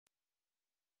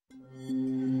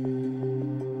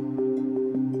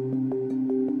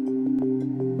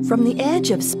From the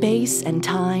edge of space and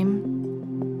time,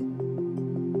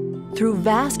 through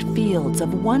vast fields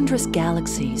of wondrous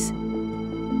galaxies,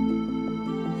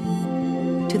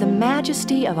 to the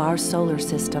majesty of our solar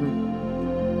system,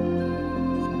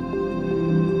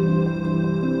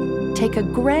 take a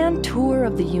grand tour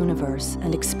of the universe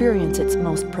and experience its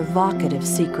most provocative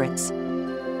secrets.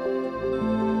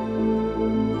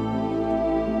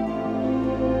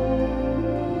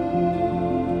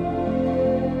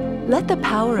 Let the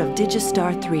power of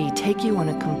Digistar 3 take you on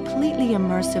a completely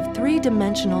immersive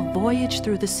three-dimensional voyage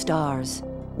through the stars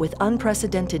with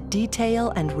unprecedented detail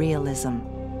and realism.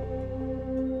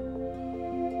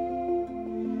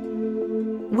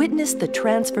 Witness the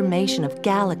transformation of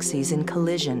galaxies in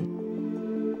collision.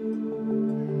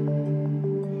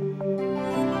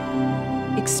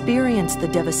 Experience the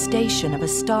devastation of a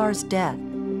star's death.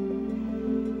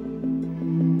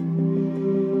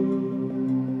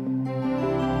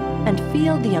 And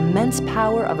feel the immense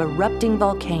power of erupting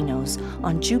volcanoes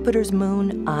on Jupiter's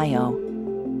moon, Io.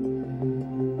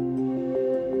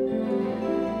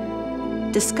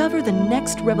 Discover the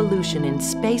next revolution in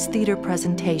space theater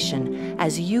presentation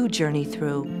as you journey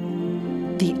through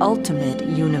the ultimate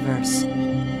universe.